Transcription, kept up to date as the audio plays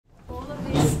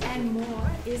and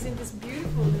more is in this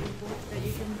beautiful little book that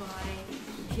you can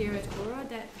buy here at Aura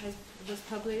that was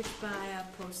published by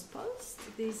Post.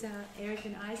 These are Eric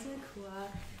and Isaac, who are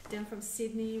down from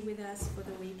Sydney with us for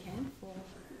the weekend for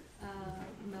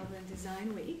Melbourne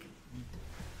Design Week.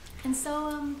 And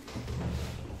so,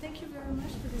 thank you very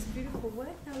much for this beautiful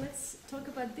work. Now let's talk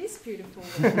about this beautiful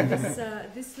work,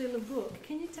 this little book.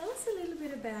 Can you tell us a little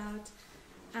bit about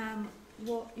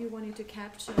what you wanted to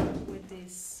capture with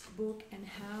this book and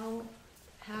how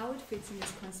it fits in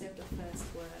this concept of first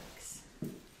works?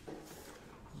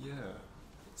 Yeah,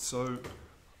 so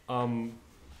I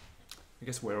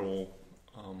guess we're all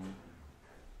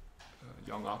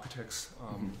young architects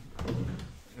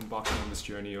embarking on this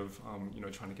journey of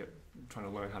trying to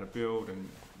learn how to build and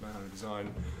learn how to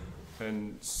design.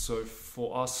 And so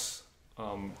for us,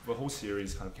 the whole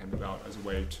series kind of came about as a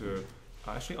way to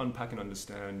actually unpack and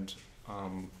understand,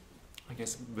 I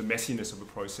guess, the messiness of the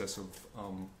process of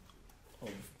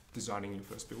designing your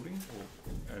first building,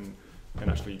 and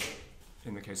actually,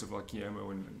 in the case of like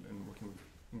Guillermo and working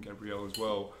with Gabrielle as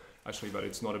well, actually that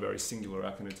it's not a very singular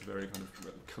act and it's a very kind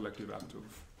of collective act of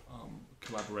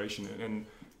collaboration, and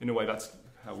in a way that's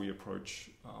how we approach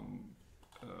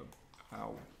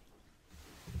our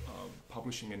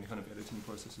publishing and kind of editing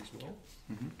process as well.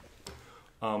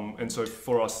 Mm-hmm. And so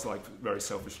for us, like very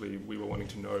selfishly, we were wanting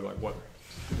to know like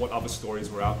what other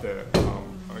stories were out there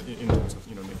in terms of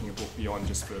making a book beyond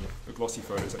just the glossy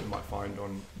photos that you might find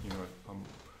on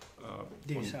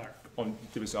on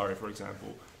Divisare, for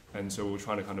example. And so we were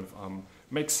trying to kind of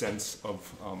make sense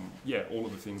of all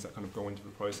of the things that kind of go into the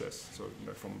process. So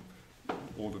from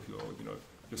all of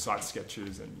your site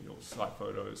sketches and your site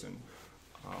photos and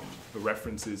the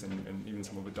references and even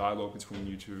some of the dialogue between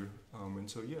you two. And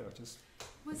so just.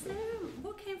 Was there,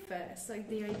 what came first, like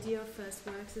the idea of First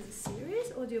Works as a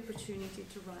series or the opportunity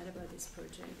to write about this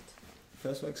project?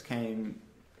 First Works came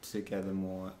together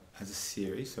more as a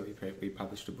series, so we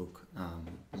published a book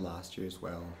last year as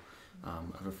well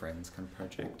of a friend's kind of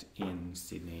project in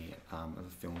Sydney of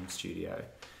a film studio,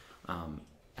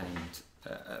 and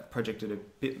a project at a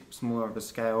bit smaller of a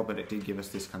scale, but it did give us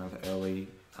this kind of early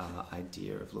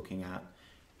idea of looking at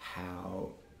how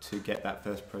to get that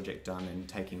first project done and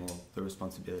taking all the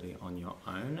responsibility on your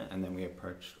own. And then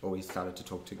we started to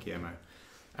talk to Guillermo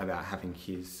about having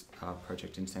his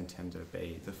project in Santander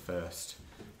be the first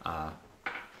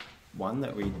one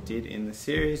that we did in the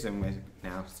series, and we're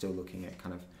now still looking at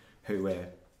kind of who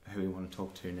we want to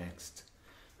talk to next.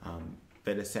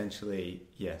 But essentially,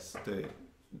 yes,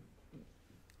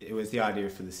 it was the idea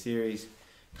for the series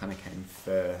kind of came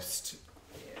first.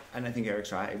 And I think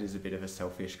Eric's right, it is a bit of a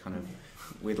selfish kind of,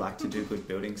 we'd like to do good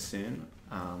buildings soon,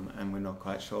 and we're not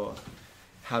quite sure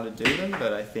how to do them,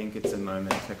 but I think it's a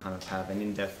moment to kind of have an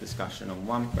in-depth discussion on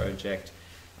one project,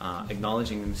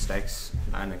 acknowledging the mistakes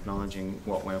and acknowledging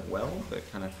what went well, but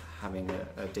kind of having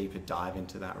a deeper dive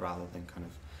into that rather than kind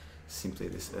of simply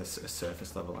a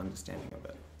surface level understanding of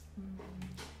it.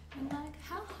 And like,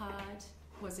 how hard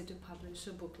was it to publish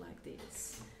a book like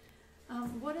this?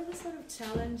 What are the sort of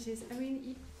challenges? I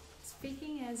mean,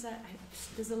 speaking as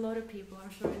there's a lot of people, I'm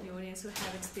sure in the audience, who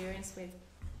have experience with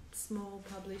small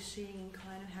publishing,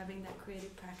 kind of having that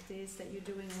creative practice that you're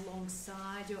doing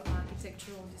alongside your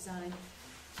architectural design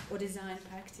or design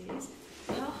practice.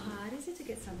 How hard is it to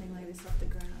get something like this off the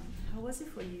ground? How was it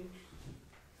for you?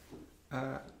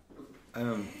 I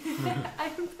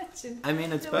imagine. I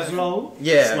mean, it's both. Slow?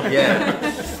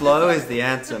 Yeah. Slow is the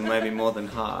answer, maybe more than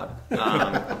hard.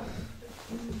 I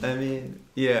mean,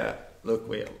 yeah. Look,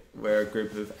 we're a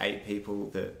group of 8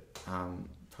 people that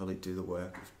probably do the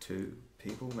work of 2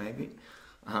 people, maybe.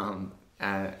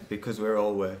 Because we're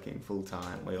all working full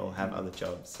time, we all have other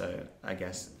jobs. So I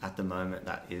guess at the moment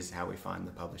that is how we find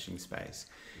the publishing space,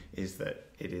 is that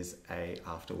it is a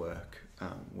after work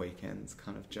weekends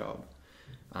kind of job.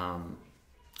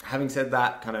 Having said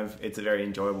that, kind of it's a very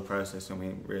enjoyable process, and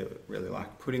we really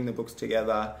like putting the books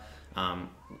together.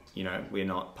 We're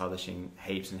not publishing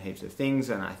heaps and heaps of things,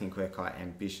 and I think we're quite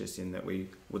ambitious in that we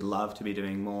would love to be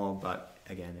doing more, but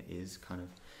again, it is kind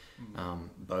of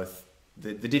both.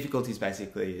 The difficulties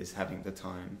basically is having the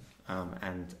time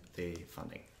and the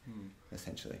funding,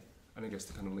 essentially. And I guess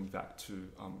to kind of link back to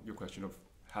your question of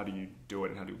how do you do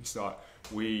it and how do we start,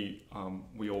 we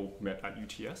all met at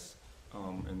UTS,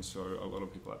 and so a lot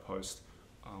of people at Post,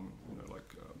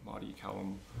 like Marty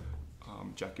Callum,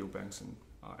 Jack Gilbanks, and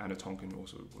Anna Tonkin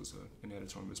also was an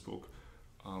editor on this book.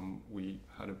 We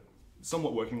had a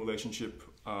somewhat working relationship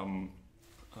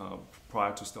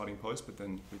prior to starting Post, but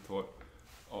then we thought,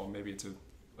 maybe it's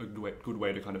a good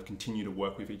way to kind of continue to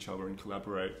work with each other and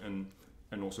collaborate. And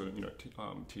and also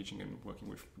teaching and working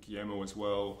with Guillermo as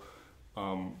well,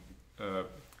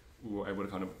 we were able to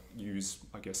kind of use,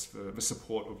 I guess, the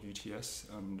support of UTS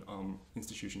and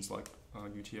institutions like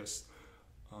UTS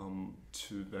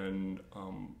to then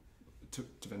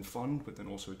fund, but then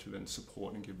also to then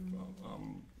support and give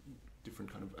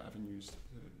different kind of avenues.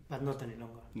 But not any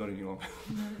longer. Not any longer.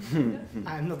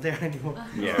 I'm not there anymore.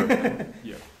 Yeah.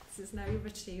 Yeah. This is now you've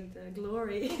achieved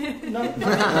glory. No,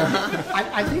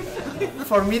 I think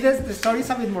for me the story is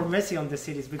a bit more messy on the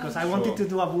series because I wanted to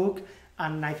do a book,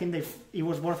 and I think it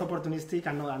was both opportunistic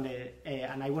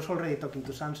and I was already talking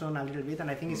to Samson a little bit, and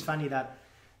I think it's funny that.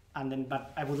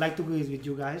 But I would like to do this with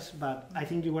you guys, but I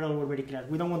think you were all very clear.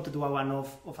 We don't want to do a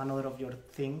one-off of another of your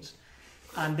things.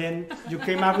 And then you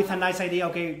came up with a nice idea.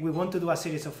 Okay, we want to do a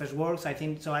series of first works. I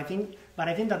think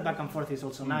that back and forth is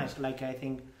also nice. Like I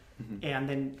think, and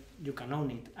then you can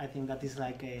own it. I think that is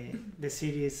like the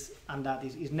series, and that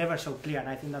is never so clear. And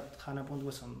I think that Hannah Pond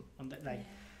was on that. Like,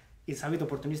 it's a bit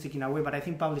opportunistic in a way, but I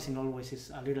think publishing always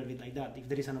is a little bit like that. If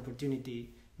there is an opportunity,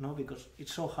 because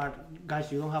it's so hard,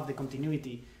 guys. You don't have the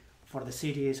continuity for the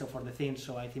series or for the things,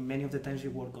 so I think many of the times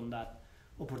you work on that,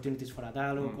 opportunities for a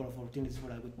dialogue or opportunities for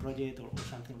a good project or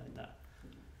something like that,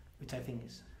 which I think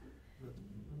is good.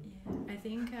 Yeah, I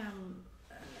think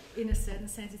in a certain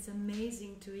sense it's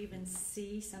amazing to even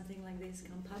see something like this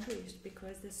come published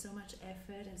because there's so much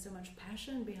effort and so much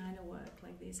passion behind a work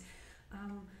like this.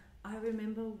 I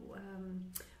remember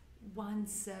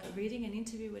once reading an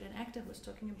interview with an actor who was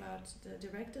talking about the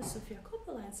director Sofia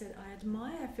Coppola and said, I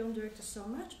admire film directors so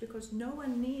much because no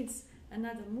one needs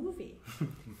another movie.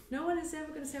 No one is ever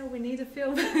going to say, oh, we need a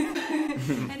film.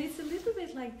 And it's a little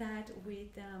bit like that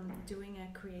with doing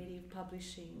a creative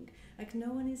publishing. Like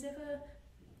no one is ever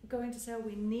going to say, oh,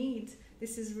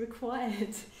 this is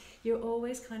required. You're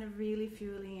always kind of really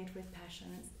fueling it with passion.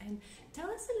 And tell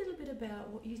us a little bit about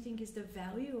what you think is the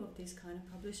value of this kind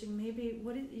of publishing. Maybe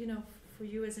what is, for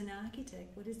you as an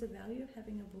architect, what is the value of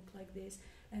having a book like this?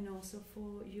 And also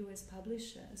for you as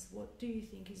publishers, what do you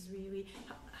think is really,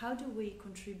 how do we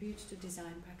contribute to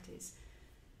design practice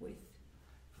with?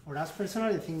 For us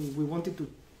personally, I think we wanted to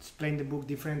explain the book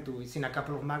different to, it's in a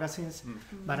couple of magazines,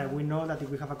 but we know that if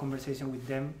we have a conversation with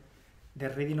them, the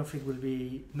reading of it will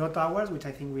be not ours, which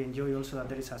I think we enjoy also that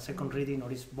there is a second reading or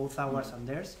it's both ours and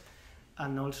theirs.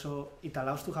 And also it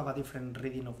allows to have a different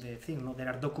reading of the thing. There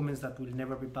are documents that will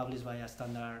never be published by a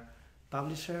standard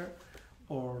publisher,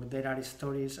 or there are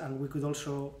stories, and we could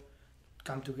also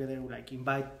come together, like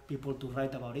invite people to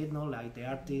write about it, like the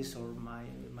artist or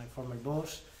my former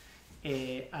boss.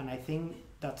 And I think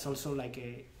that's also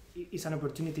like it's an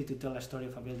opportunity to tell a story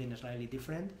of a building slightly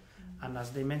different. And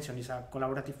as they mentioned, it's a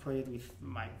collaborative project with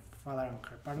my father and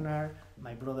her partner,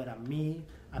 my brother and me,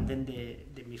 and then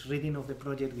the misreading of the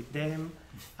project with them.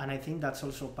 And I think that's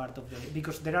also part of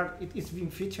because it's been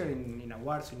featured in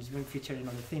awards and it's been featured in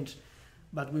other things,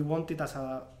 but we want it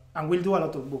and we'll do a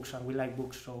lot of books and we like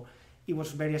books, so it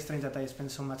was very strange that I spent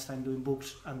so much time doing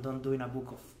books and not doing a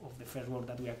book of the first work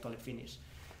that we actually finished.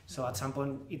 So at some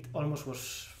point it almost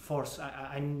was forced.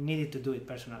 I needed to do it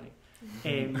personally.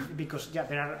 Because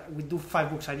we do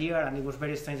 5 books a year and it was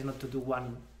very strange not to do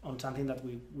one on something that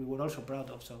we were also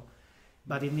proud of. So,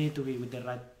 but it needed to be with the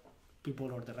right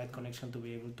people or the right connection to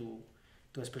be able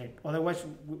to explain. Otherwise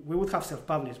we would have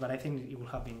self-published, but I think it would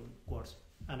have been worse.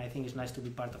 And I think it's nice to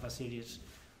be part of a series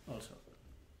also.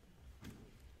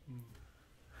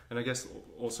 And I guess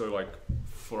also like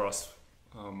for us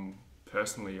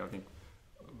personally, I think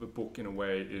the book in a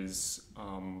way is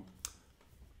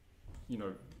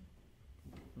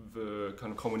the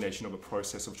kind of culmination of a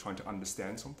process of trying to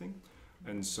understand something.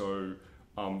 And so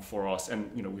for us,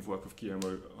 and we've worked with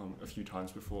Guillermo a few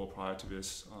times before prior to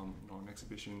this on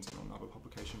exhibitions and on other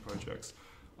publication projects.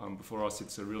 But for us,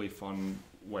 it's a really fun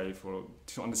way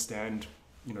to understand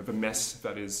the mess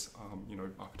that is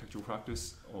architectural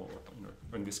practice, or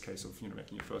in this case of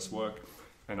making your first work,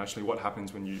 and actually what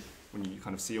happens when you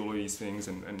kind of see all of these things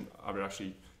and are there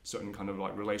actually certain kind of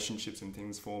like relationships and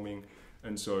things forming.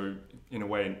 And so in a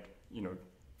way,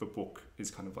 the book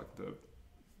is kind of like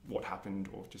what happened,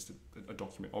 or just a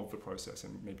document of the process,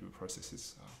 and maybe the process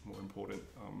is more important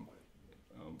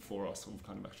for us, of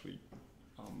kind of actually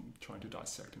trying to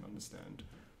dissect and understand.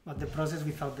 But the process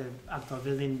without the actual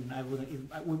building,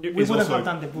 we wouldn't have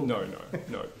done the book.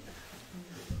 No.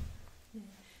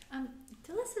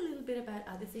 Tell us a little bit about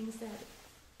other things that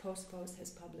Post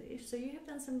has published. So you have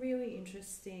done some really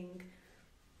interesting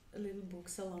little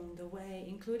books along the way,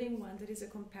 including one that is a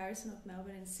comparison of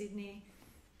Melbourne and Sydney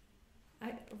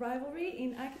rivalry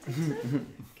in architecture.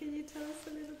 Can you tell us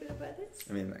a little bit about this?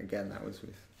 I mean, again, that was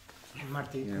with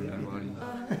Marty. Yeah, Marty.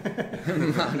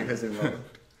 Marty was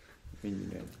involved.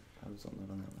 I was on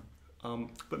that one.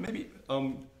 But maybe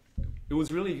it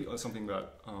was really something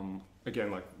that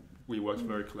again, like we worked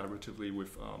very collaboratively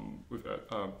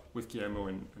with Guillermo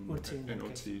and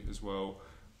Oti as well.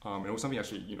 And it was something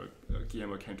actually,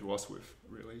 Guillermo came to us with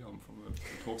really from the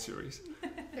talk series.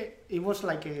 It was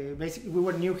like basically we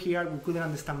were new here. We couldn't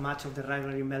understand much of the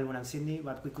rivalry in Melbourne and Sydney,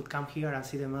 but we could come here and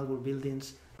see the Melbourne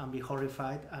buildings and be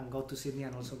horrified, and go to Sydney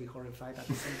and also be horrified at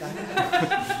the same time.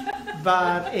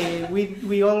 But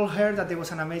we all heard that there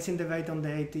was an amazing debate on the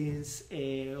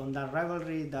 80s on that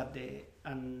rivalry,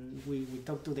 and we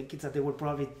talked to the kids that they were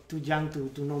probably too young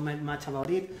to know much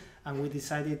about it, and we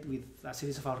decided with a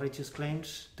series of outrageous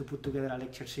claims to put together a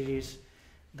lecture series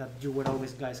that You Were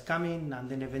Always Guys Coming, and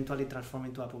then eventually transform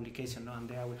into a publication. And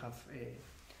there we have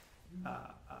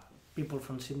people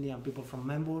from Sydney and people from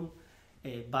Melbourne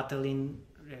battling,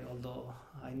 although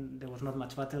there was not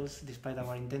much battles despite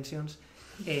our intentions.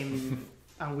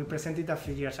 And we presented a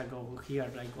few years ago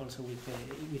here, like also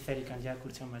with Eric and Jack,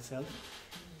 and myself.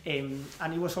 And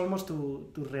it was almost to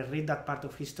reread that part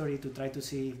of history, to try to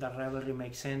see if that rivalry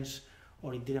makes sense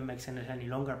or it didn't make sense any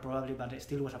longer probably, but it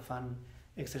still was a fun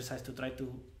exercise to try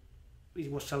to,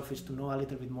 it was selfish to know a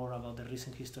little bit more about the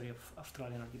recent history of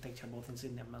Australian architecture, both in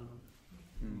Sydney and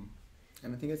Melbourne.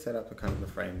 And I think it set up a kind of a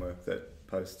framework that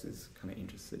Post is kind of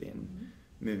interested in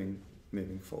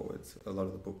moving forwards. A lot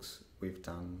of the books we've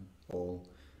done all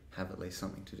have at least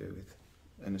something to do with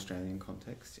an Australian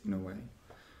context in a way.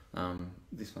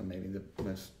 This one maybe the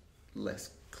most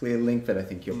less clear link, but I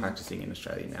think you're practicing in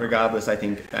Australia now. Regardless, I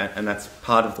think, and that's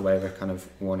part of the way we're kind of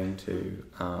wanting to,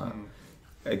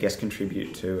 I guess,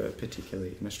 contribute to a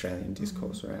particularly an Australian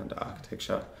discourse around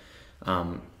architecture.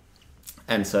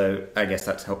 And so I guess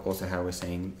that's also how we're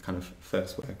seeing kind of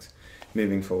first works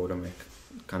moving forward, and we're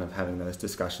kind of having those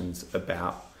discussions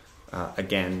about,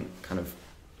 again, kind of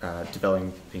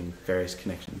developing various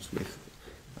connections with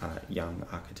young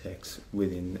architects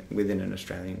within an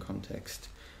Australian context.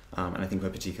 And I think we're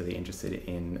particularly interested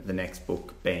in the next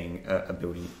book being a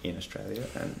building in Australia,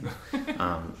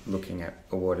 and looking at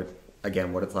what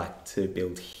it's like to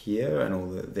build here, and all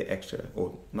the extra,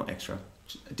 or not extra,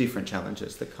 different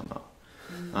challenges that come up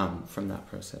from that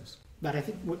process. But I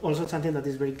think also something that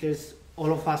is very clear is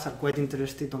all of us are quite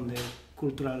interested on the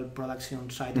cultural production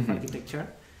side of architecture,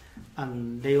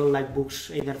 and they all like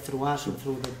books either through us or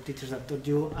through the teachers that taught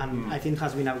you, and I think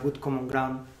has been a good common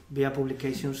ground via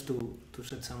publications to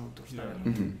set some of those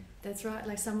dialogue. That's right,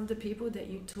 like some of the people that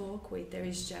you talk with, there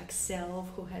is Jack Self,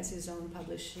 who has his own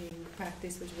publishing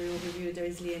practice, which we will review. There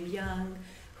is Liam Young,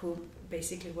 who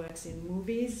basically works in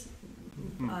movies,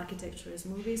 architecture as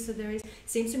movies. So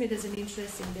seems to me there's an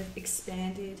interest in the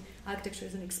expanded, architecture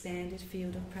is an expanded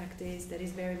field of practice that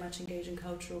is very much engaged in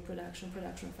cultural production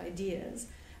of ideas,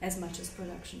 as much as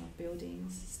production of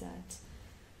buildings. Is that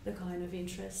the kind of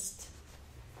interest?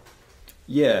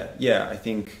 Yeah, I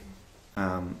think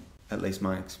at least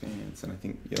my experience, and I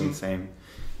think you're the same,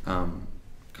 kind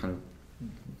of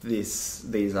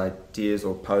these ideas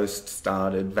or Post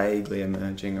started vaguely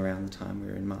emerging around the time we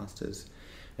were in masters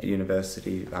at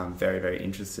university. Very, very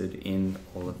interested in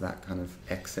all of that kind of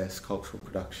excess cultural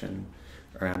production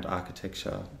around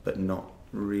architecture, but not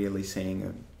really seeing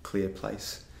a clear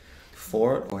place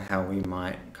for it, or how we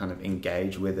might kind of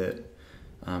engage with it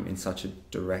in such a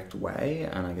direct way.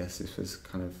 And I guess this was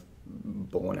kind of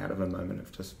born out of a moment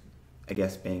of just, I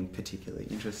guess, being particularly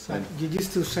interested. You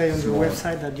used to say on your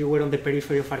website that you were on the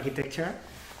periphery of architecture,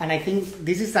 and I think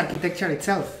this is architecture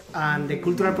itself, and the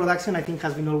cultural production, I think,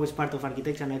 has been always part of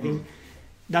architecture, and I think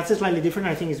that's slightly different.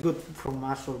 I think it's good from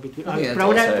us or between.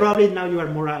 Probably now you are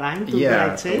more aligned to what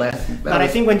I'd say. But I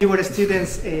think when you were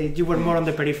students, you were more on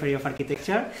the periphery of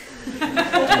architecture.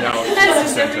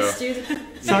 That's every student.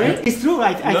 Sorry, it's true.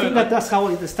 I think that's how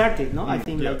it started. No, I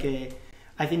think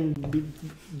I think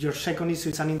your second issue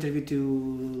is an interview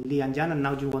to Lee and Jan, and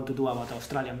now you want to do about the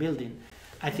Australian building.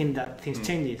 I think that things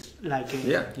changes,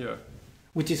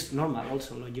 which is normal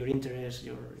also, like your interest,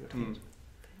 your things.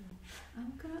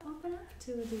 I'm going to open up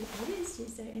to the audience.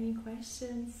 Is there any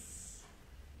questions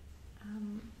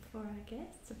for our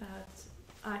guests about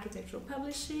architectural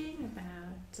publishing,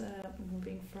 about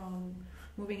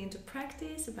moving into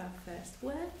practice, about first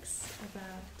works,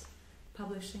 about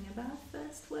publishing about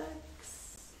first works?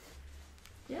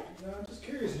 Yeah? No, I'm just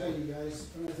curious how you guys,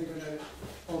 I think I know an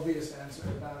obvious answer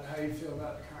about how you feel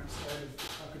about the current state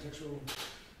of architectural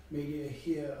media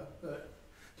here, but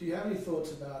do you have any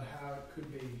thoughts about how it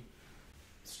could be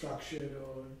structured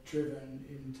or driven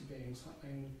into being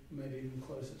something maybe even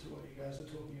closer to what you guys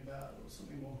are talking about, or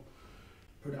something more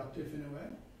productive in a way?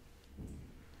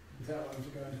 without wanting to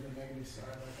go into the negative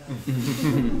side like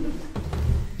that?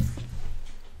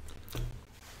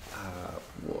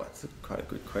 Well, that's quite a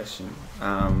good question.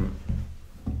 I don't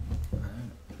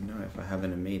know if I have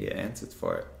an immediate answer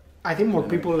for it. I think more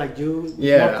people like you,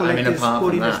 Yeah, more collectors, apart put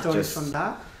from in the that, stories just- from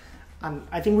that. And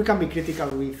I think we can be critical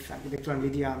with architectural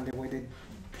media and the way they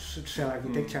sell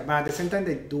architecture, but at the same time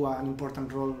they do an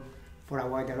important role for a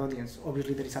wider audience.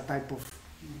 Obviously there is a type of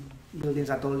buildings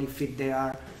that only fit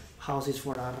their houses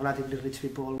for a relatively rich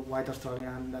people, white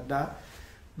Australian, that.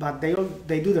 But they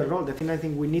do their role. The thing I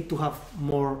think we need to have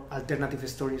more alternative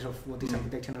stories of what is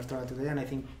architecture in Australia today, and I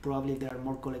think probably there are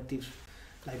more collectives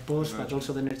like Post, but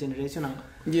also the next generation, and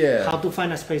how to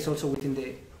find a space also within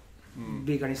the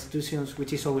bigger institutions,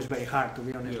 which is always very hard, to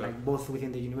be honest, like both within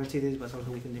the universities but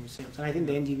also within the museums. And I think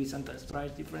the NGV sometimes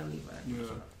tries differently. But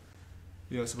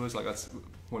I suppose like that's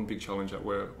one big challenge that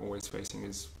we're always facing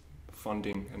is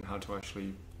funding and how to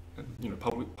actually,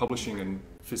 publishing and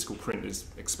physical print is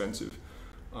expensive,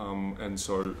 and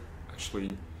so actually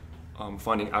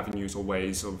finding avenues or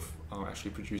ways of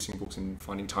actually producing books and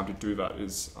finding time to do that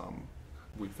is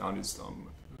we found is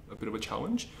a bit of a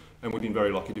challenge. And we've been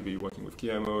very lucky to be working with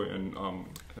Guillermo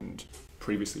and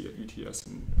previously at UTS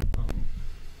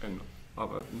and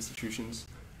other institutions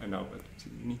and now at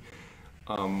uni.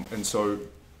 And so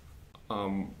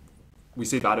we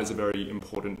see that as a very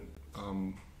important,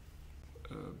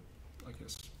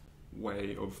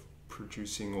 way of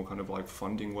producing or kind of like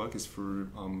funding work is through,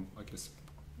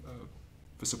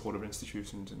 the support of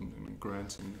institutions and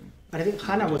grants. And I think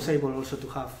Hannah was able also to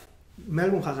have.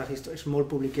 Melbourne has a history, small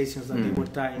publications that they were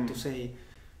trying to say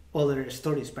other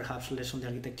stories, perhaps less on the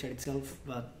architecture itself,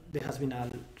 but in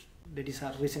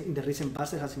the recent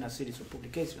past there has been a series of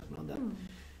publications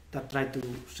that try to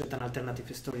set an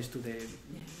alternative stories to the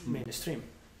mainstream.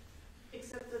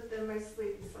 Except that they're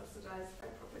mostly subsidized by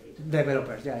property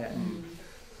developers.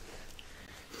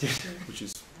 which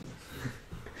is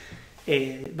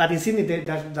but in Sydney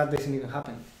that doesn't even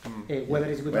happen. Whether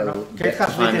it's good or not. Kate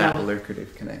has find written that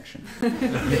lucrative connection.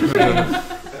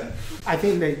 I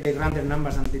think they ran their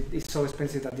numbers and it's so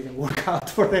expensive that didn't work out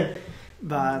for them.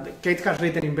 But Kate has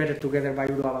written in Better Together by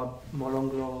Uruava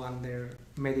Molongro and their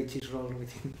Medici's role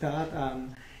within that,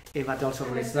 but also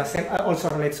relates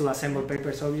to assembled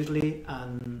papers, obviously,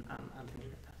 and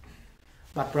things like that.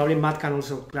 But probably Matt can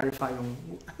also clarify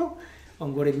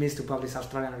on what it means to publish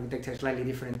Australian architecture slightly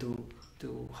different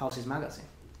to Houses magazine.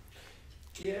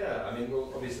 Yeah, I mean,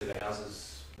 well, obviously the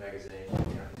Houses magazine, the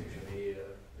architecture media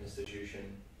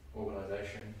institution,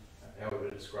 organisation, however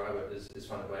to describe it, is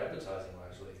funded by advertising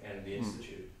largely, and the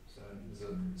institute. So there's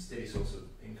a steady source of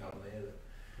income there that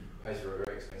pays for a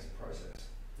very expensive process.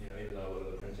 Even though a lot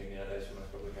of the printing nowadays for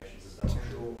most publications is done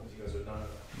offshore, as you guys would know.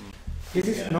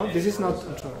 This is not.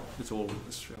 I'm sorry. it's all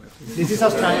Australia. This is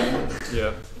Australia.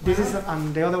 Yeah. This is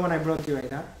and the other one I brought you,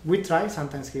 Ada. We try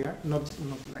sometimes here, not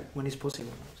like when it's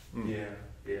possible. Yeah.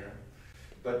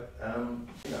 But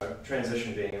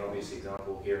transition being an obvious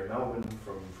example here in Melbourne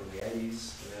from the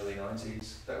 80s and early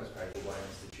 90s, that was paid for by an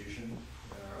institution,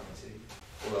 RMIT.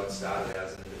 Although it started out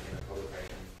as an independent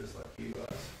publication, just like you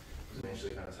guys, it was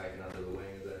eventually kind of taken under the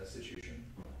wing of the institution.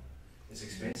 It's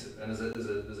expensive, and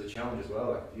there's a challenge as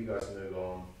well. Like if you guys move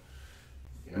on,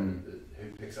 who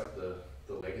picks up the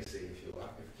legacy, if you like?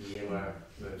 If Guillermo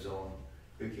moves on,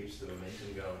 who keeps the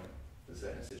momentum going? There's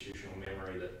that institutional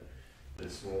memory that the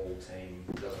small team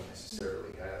doesn't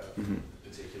necessarily have,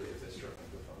 particularly if they're struggling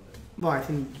for funding. Well, I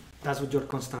think that's what your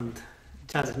constant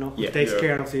challenge, no? Who Yeah. takes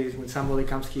care of this when somebody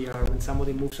comes here, when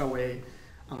somebody moves away,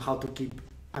 and how to keep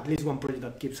at least one project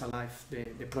that keeps alive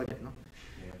the project, no?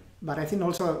 Yeah. But I think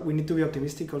also we need to be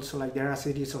optimistic. Also, like there are a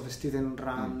series of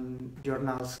student-run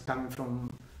journals coming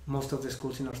from most of the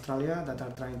schools in Australia that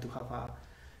are trying to have a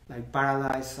like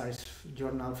Paradise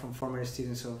journal from former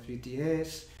students of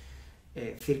UTS,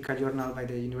 Circa journal by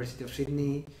the University of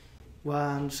Sydney.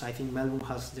 Once I think Melbourne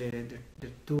has the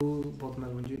two, both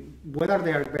Melbourne. Whether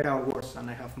they are better or worse, and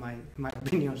I have my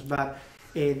opinions, but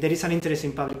there is an interest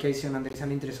in publication and there is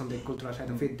an interest on the cultural side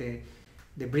of it.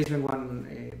 The Brisbane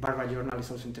one, Barbara Journal, is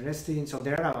also interesting. So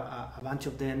there are a bunch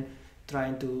of them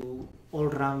trying to all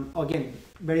round. Again,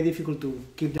 very difficult to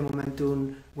keep the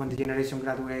momentum when the generation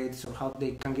graduates, or how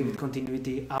they can give it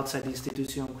continuity outside the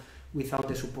institution without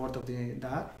the support of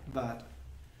that. But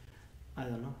I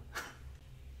don't know.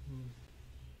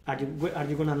 Are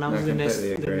you going to announce the next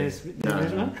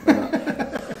one?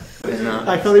 No.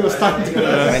 I thought it was time to. No.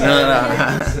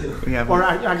 We haven't Or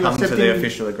are you come to accepting? the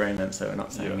official agreement, so we're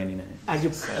not saying any names.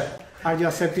 Are you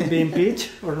accepting being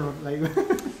pitched or not? Like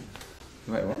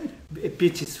Wait, what?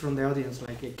 pitches from the audience,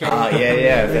 like. Yeah.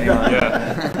 If anyone, I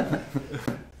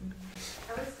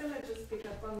was going to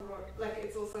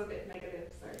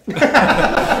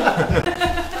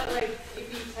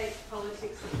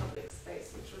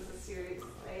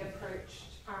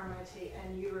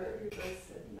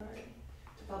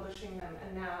publishing them,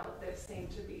 and now they've seemed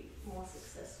to be more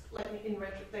successful. Like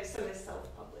they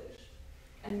self-publish,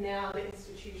 and now the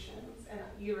institutions and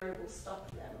Euro will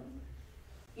stop them.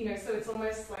 You know, so it's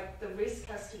almost like the risk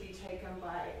has to be taken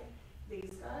by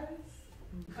these guys,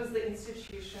 because the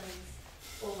institutions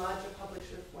or larger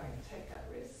publishers won't take that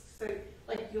risk. So,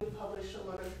 like, you'll publish a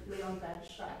lot of Leon Van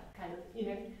Straat kind of, you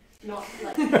know, not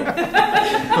like. It's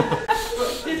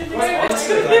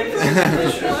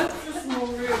a small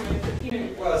room, you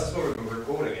know. Well, it's a small room of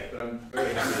recording it, but I'm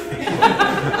very happy.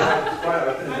 Quite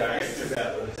open and direct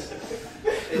about this.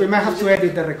 We might have to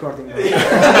edit the recording. At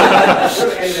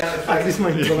least my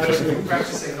introduction.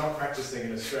 Practicing, not practicing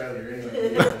in Australia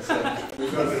anyway. So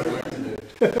we've got a bit of work to do.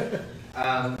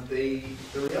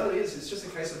 The reality is, it's just a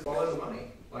case of follow the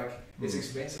money. Like, it's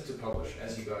expensive to publish,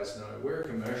 as you guys know. We're a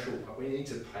commercial, we need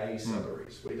to pay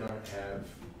salaries. We don't have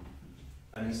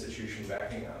an institution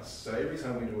backing us. So every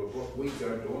time we do a book, we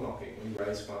go door knocking, we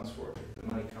raise funds for it. The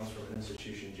money comes from an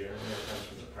institution generally, it comes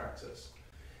from the practice.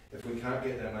 If we can't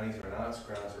get that money through an arts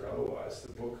grant or otherwise,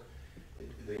 the book,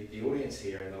 the audience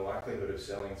here and the likelihood of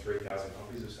selling 3,000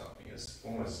 copies of something is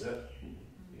almost zip.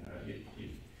 You know, you,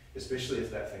 especially if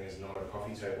that thing is not a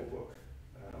coffee table book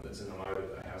that's in the mode of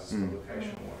the house's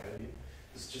publication or what have you.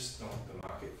 It's just not the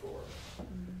market for it.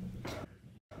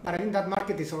 But I think that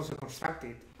market is also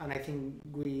constructed, and I think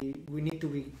we need to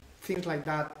be things like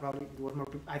that. Probably more.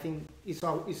 I think it's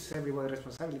everybody's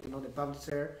responsibility, you know, the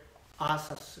publisher, us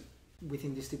as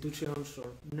within the institutions or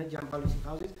young publishing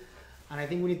houses. And I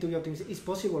think we need to be optimistic. It's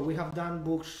possible. We have done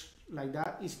books like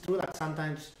that. It's true that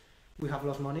sometimes we have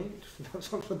lost money.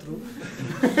 That's also true.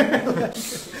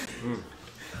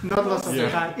 Not lost of the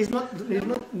time. It's not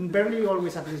barely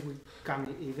always. At least we come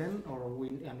even,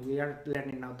 and we are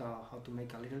learning now how to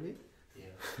make a little bit.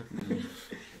 Yeah.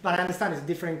 But I understand it's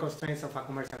different constraints of a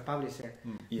commercial publisher.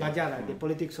 But yeah, like the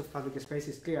politics of public space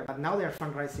is clear. But now they are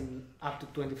fundraising up to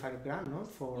 25 grand, no?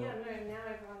 For yeah, no, now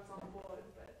everyone's on board.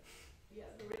 But yeah,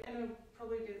 and it'll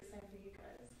probably do the same for you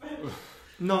guys.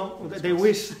 No, they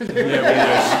wish.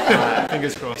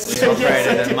 Fingers crossed. They operate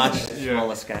at a much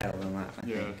smaller scale than that, I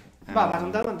think. But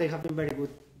on that one, they have been very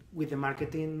good with the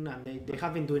marketing, and they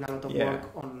have been doing a lot of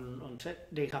work on set.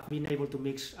 They have been able to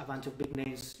mix a bunch of big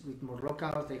names with more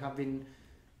locals. They have been,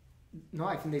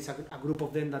 I think there's a group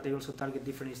of them that they also target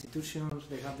different institutions.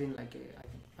 They have been like,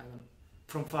 I don't know,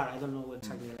 from far, I don't know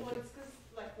exactly. Well, it's because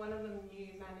like one of them knew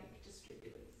Manic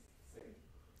Distributors. So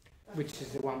which is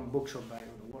the one bookshop by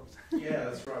the world. Yeah,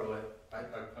 that's right. Well, I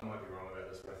might be wrong about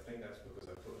this, but I think that's because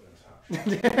I put them in touch.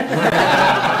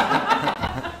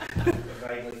 I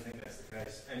vaguely think that's the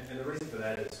case. And the reason for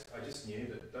that is I just knew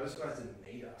that those guys didn't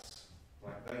need us.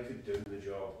 Like, they could do the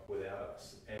job without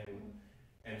us.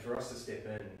 And for us to step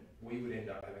in, we would end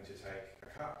up having to take a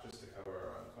cut just to cover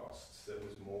our own costs. That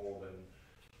was more than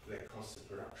their costs of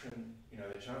production. You know,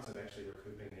 the chance of actually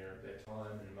recouping their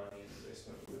time and money and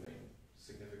investment would have been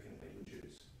significantly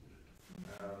reduced.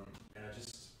 And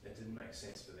it didn't make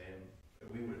sense for them.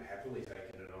 We would have happily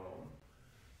taken it on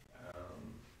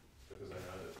because I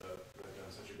know that they've done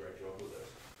such a great job with it.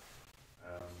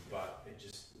 But it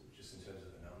just in terms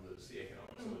of the numbers, the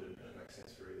economics, it didn't really make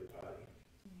sense for either party.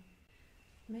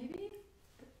 Maybe?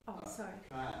 Oh, sorry.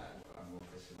 Can I add one more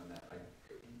question on that? Like,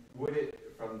 would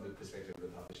it, from the perspective of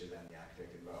the publishers and the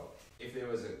architect involved, if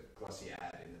there was a glossy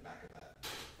ad in the back of that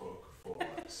book for,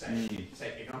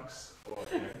 say Inox, or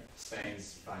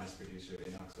Spain's finest producer of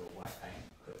Inox, or white paint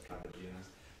that covered Inox,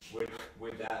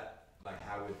 would that, like,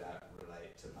 how would that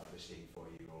relate to publishing for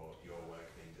you or your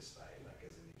work being displayed? Like,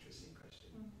 as an interesting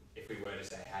question. If we were to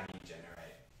say, how do you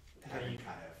generate, how do you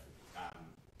kind of,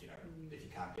 if you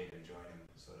can't beat and join them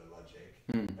sort of logic,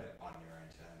 but on your own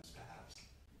terms, perhaps,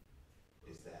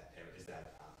 is that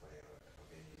a pathway of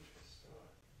any interest? Or?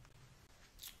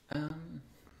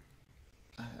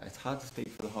 It's hard to speak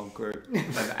for the whole group,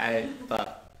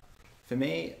 but for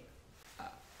me,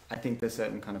 I think there's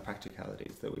certain kind of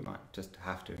practicalities that we might just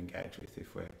have to engage with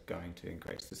if we're going to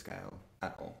increase the scale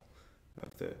at all.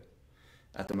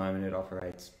 At the moment, it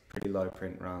operates pretty low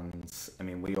print runs. I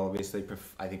mean, we obviously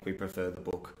I think we prefer the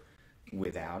book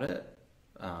without it.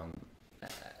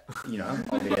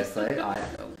 Obviously,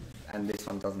 and this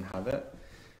one doesn't have it.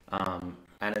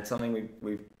 And it's something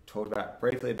we've talked about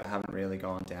briefly, but haven't really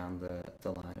gone down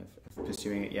the line of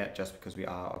pursuing it yet, just because we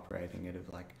are operating it as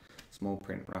like small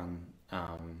print run.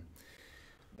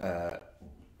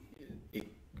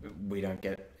 We don't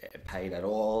get paid at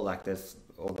all. Like,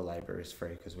 all the labour is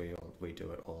free because we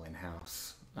do it all in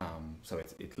house. So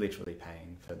it's literally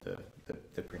paying for the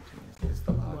printing is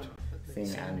the large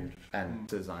thing, and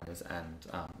designers and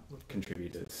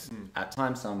contributors. At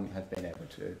times, some have been able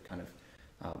to kind of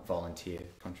volunteer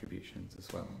contributions as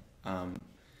well.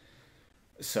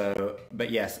 But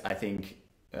yes, I think,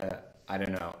 I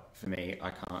don't know, for me,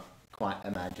 I can't quite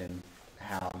imagine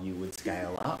how you would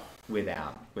scale up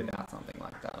without something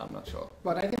like that. I'm not sure.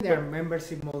 But I think there are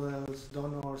membership models,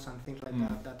 donors, and things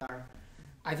like that are.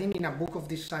 I think in a book of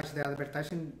this size, the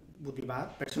advertising would be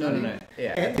bad. Personally. No.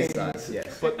 Yeah, this size,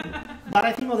 yes. But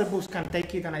I think other books can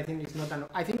take it, and I think it's not.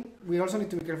 I think we also need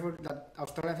to be careful that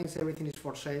Australia thinks everything is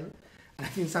for sale, and I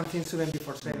think some things shouldn't be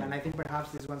for sale. And I think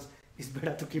perhaps these ones is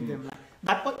better to keep them.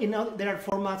 But there are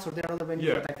formats or there are other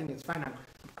venues that I think it's fine. And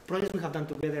projects we have done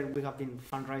together, we have been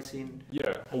fundraising.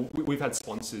 Yeah, well, we've had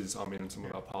sponsors in some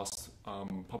of our past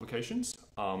publications,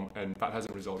 and that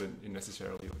hasn't resulted in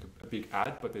necessarily like a big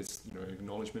ad, but there's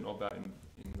acknowledgement of that in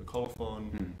the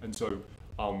colophon, and so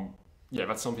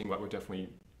that's something that we're definitely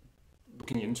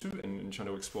looking into and trying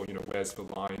to explore. Where's the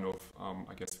line of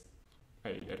I guess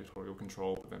editorial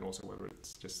control, but then also whether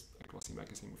it's just a glossy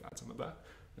magazine with ads on the back,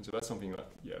 and so that's something that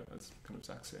that's kind of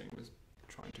Zach saying was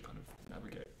trying to kind of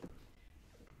navigate.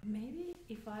 Maybe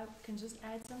if I can just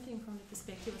add something from the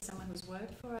perspective of someone who's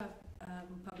worked for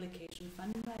a publication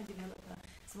funded by a developer.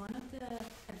 So one of the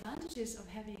advantages of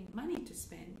having money to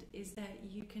spend is that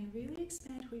you can really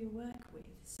expand who you work with.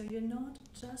 So you're not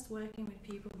just working with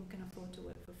people who can afford to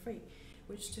work for free,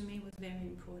 which to me was very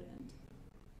important.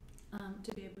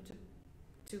 To be able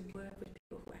to work with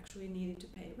people who actually needed to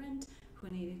pay rent, who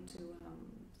needed to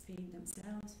feed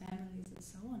themselves, families, and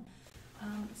so on.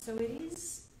 So it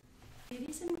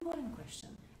is an important question.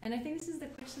 And I think this is the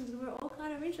question that we're all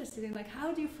kind of interested in, like,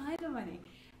 how do you find the money?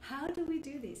 How do we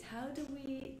do this? How do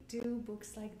we do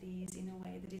books like these in a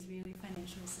way that is really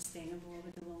financially sustainable over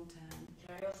the long term?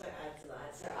 Can I also add to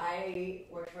that? So I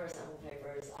worked for Sample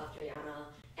Papers after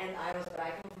Jana, and I come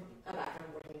from a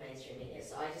background working in mainstream media,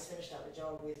 so I just finished up a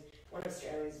job with one of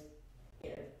Australia's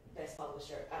best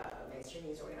publisher mainstream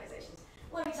news organisations.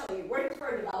 Let me tell you, working for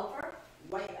a developer,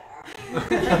 way better.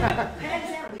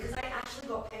 Hands down, because I actually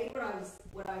got paid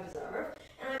what I deserved,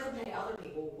 and I could pay other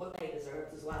people what they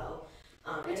deserved as well.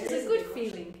 Which is a good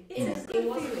feeling. It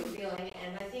was a good feeling,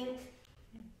 and I think,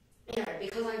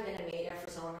 because I've been in media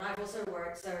for so long, and I've also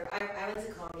worked, so I went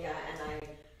to Columbia, and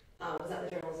I was at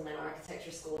the Journalism and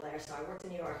Architecture School there, so I worked in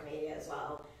New York media as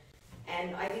well.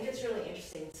 And I think it's really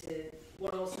interesting to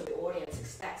what also the audience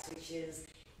expects, which is,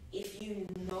 if you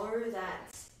know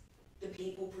that the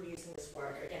people producing this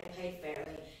work are getting paid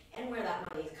fairly, and where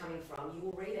that money is coming from, you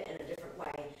will read it in a different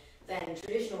way than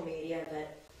traditional media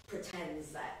that pretends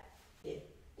that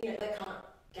they can't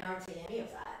guarantee any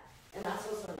of that. And that's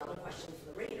also another question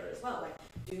for the reader as well. Like,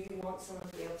 do you want someone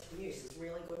to be able to produce this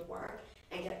really good work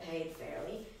and get paid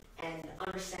fairly and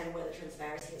understand where the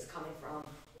transparency is coming from,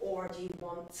 or do you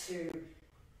want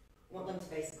them to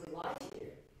basically lie to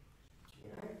you?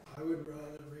 I would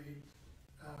rather read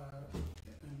a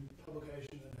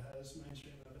publication that has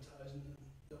mainstream advertising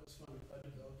that was funded by a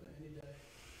developer any day.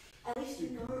 At least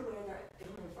you know where they're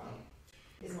coming from,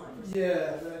 is my perspective.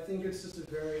 Yeah, but I think it's just a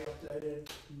very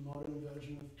updated, modern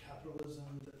version of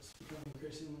capitalism that's become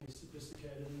increasingly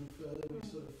sophisticated, and the further we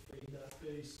sort of feed that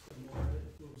beast, the more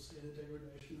we'll see the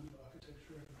degradation of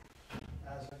architecture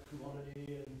as a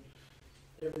commodity and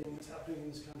everything that's happening in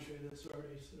this country that's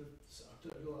already sort of sucked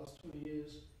over the last 20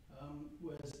 years.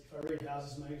 Whereas if I read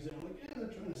Houses magazine, I'm like, they're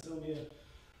trying to sell me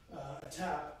a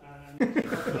tap, and I've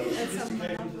got the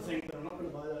sophistication to think that I'm not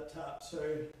going to buy that tap. So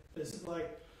it's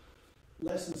like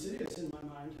less insidious in my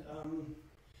mind.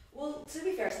 Well, to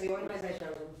be fair, so the organisation I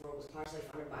was working for was partially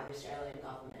funded by the Australian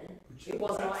government. It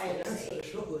was not agency.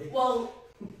 Well,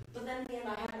 but then in the end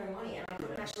I had no money, and I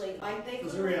couldn't actually, they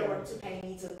couldn't afford to pay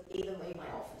me to even leave my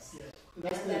office. Yeah.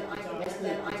 And then I couldn't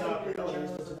do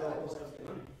journalism that I was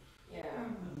doing. Yeah.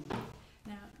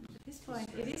 Now, at this point,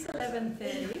 it is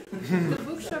 11:30. The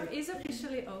bookshop is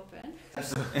officially open.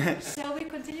 Shall we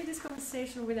continue this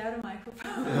conversation without a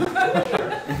microphone?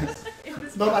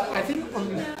 No, but I think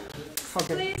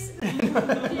please,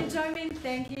 can you join me in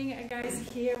thanking guys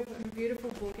here for a beautiful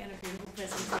book and a beautiful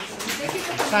presentation. Thank you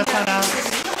for coming.